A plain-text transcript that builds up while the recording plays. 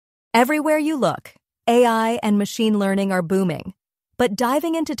Everywhere you look, AI and machine learning are booming. But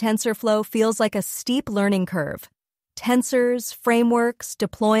diving into TensorFlow feels like a steep learning curve. Tensors, frameworks,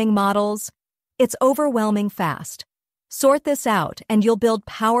 deploying models. It's overwhelming fast. Sort this out and you'll build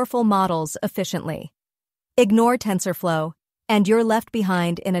powerful models efficiently. Ignore TensorFlow, and you're left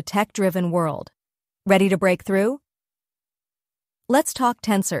behind in a tech-driven world. Ready to break through? Let's talk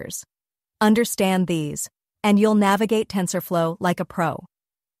tensors. Understand these, and you'll navigate TensorFlow like a pro.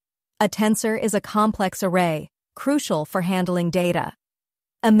 A tensor is a complex array, crucial for handling data.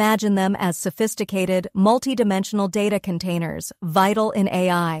 Imagine them as sophisticated, multidimensional data containers, vital in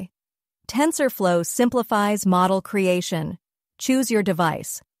AI. TensorFlow simplifies model creation. Choose your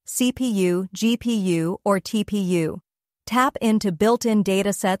device, CPU, GPU, or TPU. Tap into built-in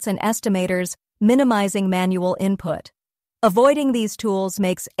datasets and estimators, minimizing manual input. Avoiding these tools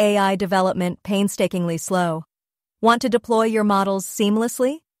makes AI development painstakingly slow. Want to deploy your models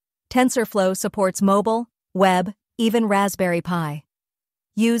seamlessly? TensorFlow supports mobile, web, even Raspberry Pi.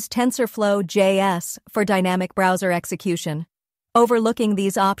 Use TensorFlow JS for dynamic browser execution. Overlooking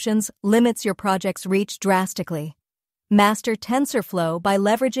these options limits your project's reach drastically. Master TensorFlow by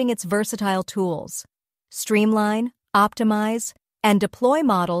leveraging its versatile tools. Streamline, optimize, and deploy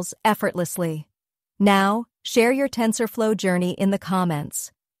models effortlessly. Now, share your TensorFlow journey in the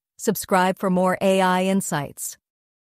comments. Subscribe for more AI insights.